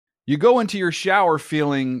You go into your shower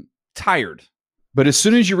feeling tired, but as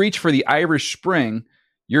soon as you reach for the Irish Spring,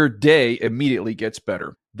 your day immediately gets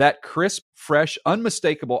better. That crisp, fresh,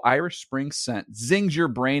 unmistakable Irish Spring scent zings your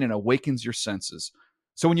brain and awakens your senses.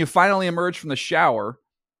 So when you finally emerge from the shower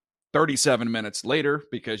 37 minutes later,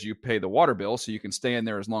 because you pay the water bill so you can stay in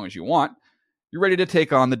there as long as you want, you're ready to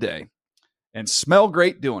take on the day and smell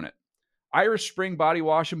great doing it. Irish Spring Body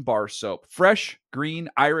Wash and Bar Soap. Fresh, green,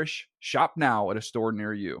 Irish. Shop now at a store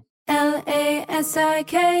near you.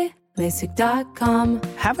 LASIK, LASIK.com.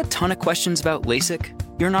 Have a ton of questions about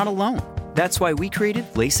LASIK? You're not alone. That's why we created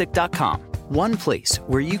LASIK.com. One place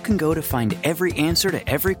where you can go to find every answer to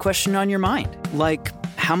every question on your mind. Like,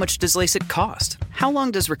 how much does LASIK cost? How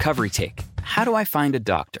long does recovery take? How do I find a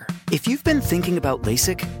doctor? If you've been thinking about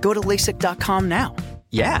LASIK, go to LASIK.com now.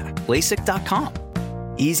 Yeah, LASIK.com.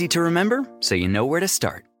 Easy to remember, so you know where to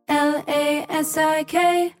start.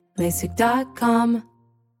 LASIK, LASIK.com.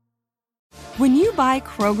 When you buy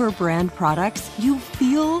Kroger brand products, you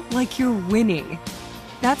feel like you're winning.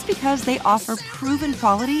 That's because they offer proven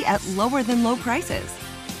quality at lower than low prices.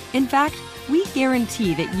 In fact, we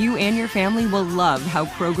guarantee that you and your family will love how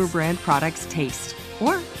Kroger brand products taste,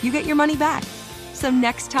 or you get your money back. So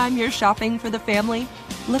next time you're shopping for the family,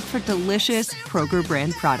 look for delicious Kroger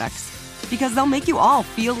brand products, because they'll make you all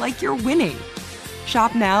feel like you're winning.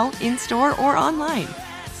 Shop now, in-store, or online.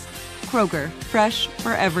 Kroger, fresh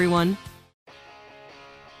for everyone.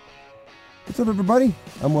 What's up, everybody?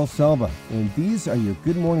 I'm Will Selva, and these are your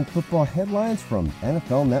Good Morning Football headlines from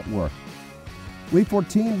NFL Network. Week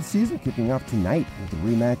 14 of the season kicking off tonight with a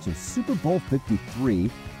rematch of Super Bowl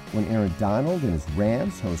 53 when Aaron Donald and his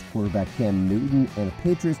Rams host quarterback Cam Newton and the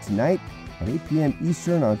Patriots tonight at 8 p.m.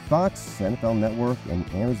 Eastern on Fox, NFL Network, and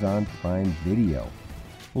Amazon Prime Video.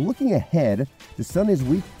 Well, looking ahead to Sunday's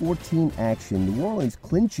Week 14 action, New Orleans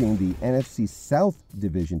clinching the NFC South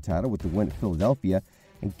Division title with the win at Philadelphia.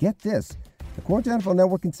 And get this, according to NFL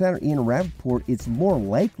Network insider Ian Rappaport, it's more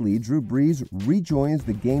likely Drew Brees rejoins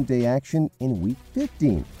the game day action in Week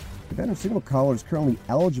 15. The veteran signal caller is currently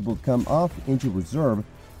eligible to come off injured reserve,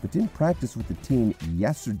 but didn't practice with the team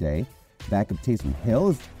yesterday. Backup Taysom Hill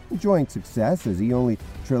is enjoying success as he only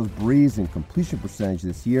trails Brees in completion percentage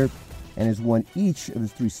this year and has won each of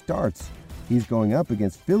his 3 starts. He's going up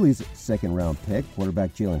against Philly's second-round pick,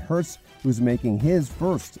 quarterback Jalen Hurts, who's making his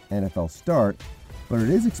first NFL start. But it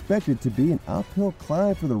is expected to be an uphill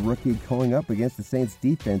climb for the rookie going up against the Saints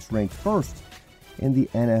defense ranked first in the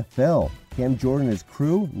NFL. Cam Jordan and his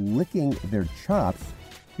crew licking their chops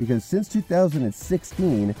because since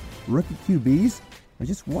 2016, rookie QBs are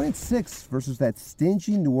just 1-6 versus that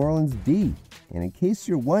stingy New Orleans D. And in case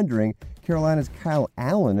you're wondering, Carolina's Kyle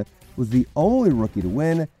Allen was the only rookie to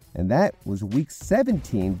win, and that was Week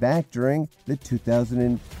 17 back during the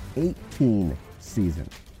 2018 season.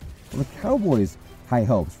 Well, the Cowboys' high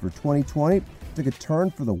hopes for 2020 took a turn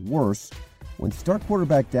for the worse when star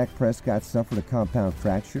quarterback Dak Prescott suffered a compound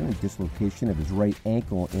fracture and dislocation of his right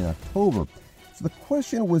ankle in October. So the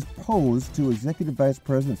question was posed to Executive Vice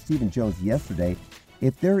President Stephen Jones yesterday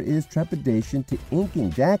if there is trepidation to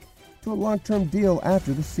inking Dak to a long-term deal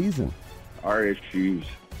after the season. Our issues,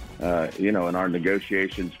 in our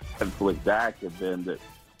negotiations with Dak have been that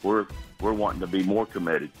we're wanting to be more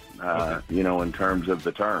committed, in terms of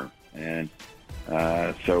the term. And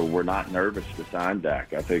so we're not nervous to sign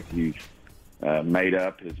Dak. I think he's made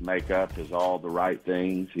up. His makeup is all the right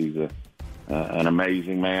things. He's an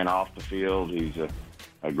amazing man off the field. He's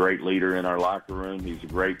a great leader in our locker room. He's a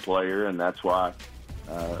great player, and that's why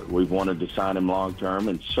we've wanted to sign him long term.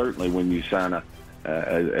 And certainly when you sign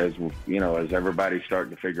as everybody's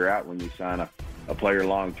starting to figure out, when you sign a player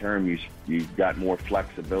long term, you've got more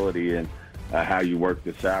flexibility in how you work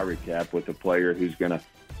the salary cap with a player who's going to,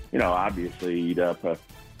 obviously eat up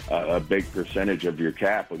a big percentage of your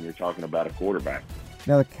cap when you're talking about a quarterback.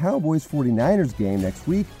 Now the Cowboys-49ers game next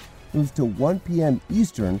week moves to 1 p.m.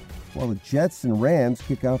 Eastern, while the Jets and Rams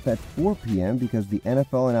kick off at 4 p.m. because the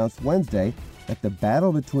NFL announced Wednesday that the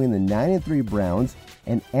battle between the 9-3 Browns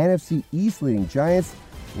and NFC East leading Giants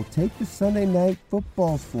will take the Sunday Night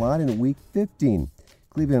Football slot in Week 15.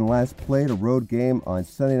 Cleveland last played a road game on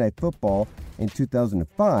Sunday Night Football in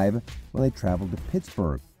 2005 when they traveled to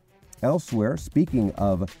Pittsburgh. Elsewhere, speaking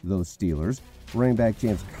of those Steelers, running back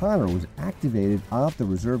James Conner was activated off the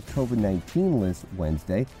reserve COVID-19 list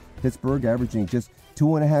Wednesday. Pittsburgh averaging just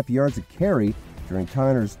 2.5 yards a carry during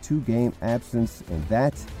Conner's 2-game absence, and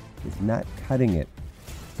that is not cutting it.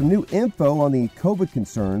 Some new info on the COVID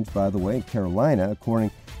concerns, by the way, in Carolina, according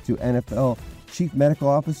to NFL Chief Medical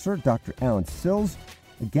Officer Dr. Alan Sills.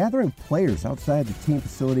 Gathering players outside the team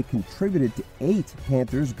facility contributed to 8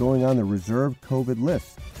 Panthers going on the reserve COVID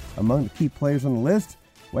list. Among the key players on the list,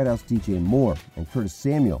 White House DJ Moore and Curtis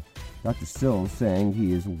Samuel. Dr. Sills saying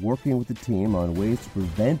he is working with the team on ways to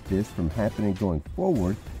prevent this from happening going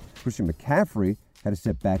forward. Christian McCaffrey had a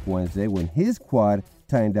setback Wednesday when his quad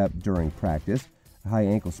tightened up during practice. A high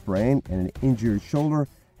ankle sprain and an injured shoulder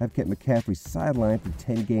have kept McCaffrey sidelined for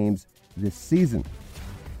 10 games this season.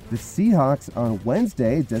 The Seahawks on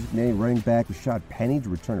Wednesday designated running back Rashad Penny to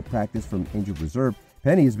return to practice from injured reserve.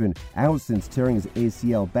 Penny has been out since tearing his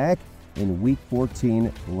ACL back in Week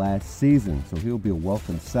 14 last season, so he'll be a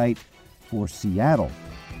welcome sight for Seattle.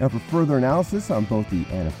 Now, for further analysis on both the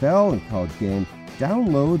NFL and college game,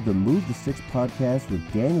 download the Move the Six podcast with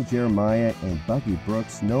Daniel Jeremiah and Bucky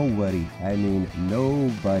Brooks. Nobody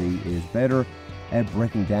is better at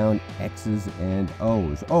breaking down X's and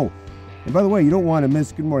O's. Oh, and by the way, you don't want to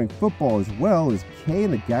miss Good Morning Football as well, as Kay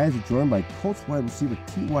and the guys are joined by Colts wide receiver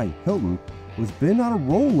T.Y. Hilton, who's been on a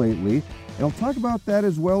roll lately. And I'll talk about that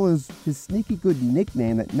as well as his sneaky good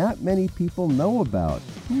nickname that not many people know about.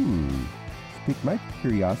 It's piqued my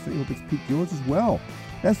curiosity. I hope it's piqued yours as well.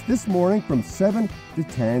 That's this morning from 7 to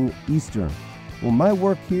 10 Eastern. Well, my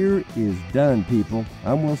work here is done, people.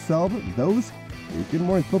 I'm Will Selva. Those are your Good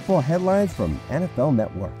Morning Football headlines from NFL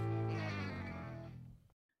Network.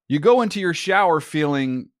 You go into your shower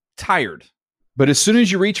feeling tired, but as soon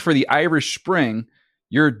as you reach for the Irish Spring,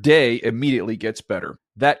 your day immediately gets better.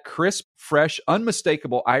 That crisp, fresh,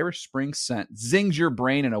 unmistakable Irish Spring scent zings your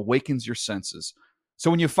brain and awakens your senses.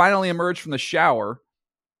 So when you finally emerge from the shower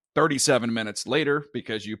 37 minutes later,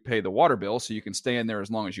 because you pay the water bill so you can stay in there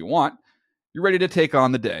as long as you want, you're ready to take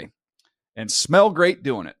on the day and smell great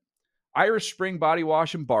doing it. Irish Spring Body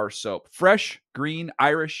Wash and Bar Soap. Fresh, green,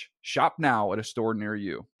 Irish. Shop now at a store near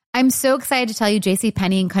you. I'm so excited to tell you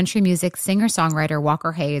JCPenney and country music singer-songwriter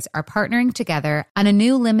Walker Hayes are partnering together on a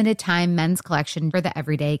new limited-time men's collection for the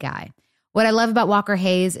everyday guy. What I love about Walker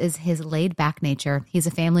Hayes is his laid-back nature. He's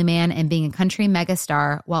a family man, and being a country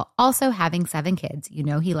megastar while also having 7 kids, you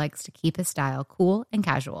know he likes to keep his style cool and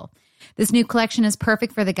casual. This new collection is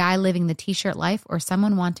perfect for the guy living the t-shirt life or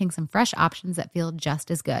someone wanting some fresh options that feel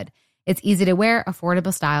just as good. It's easy to wear,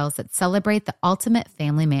 affordable styles that celebrate the ultimate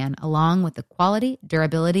family man, along with the quality,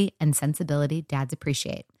 durability, and sensibility dads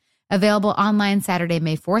appreciate. Available online Saturday,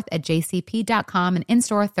 May 4th at jcp.com and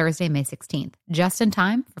in-store Thursday, May 16th. Just in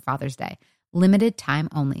time for Father's Day. Limited time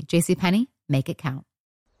only. JCPenney, make it count.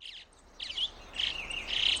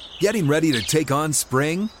 Getting ready to take on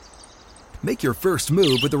spring? Make your first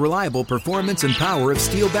move with the reliable performance and power of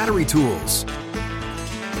Steel battery tools.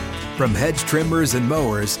 From hedge trimmers and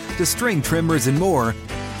mowers to string trimmers and more,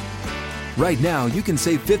 right now you can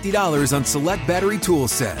save $50 on select battery tool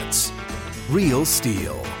sets. Real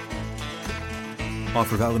Steel.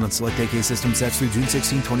 Offer valid on select AK system sets through June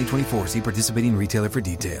 16, 2024. See participating retailer for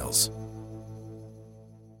details.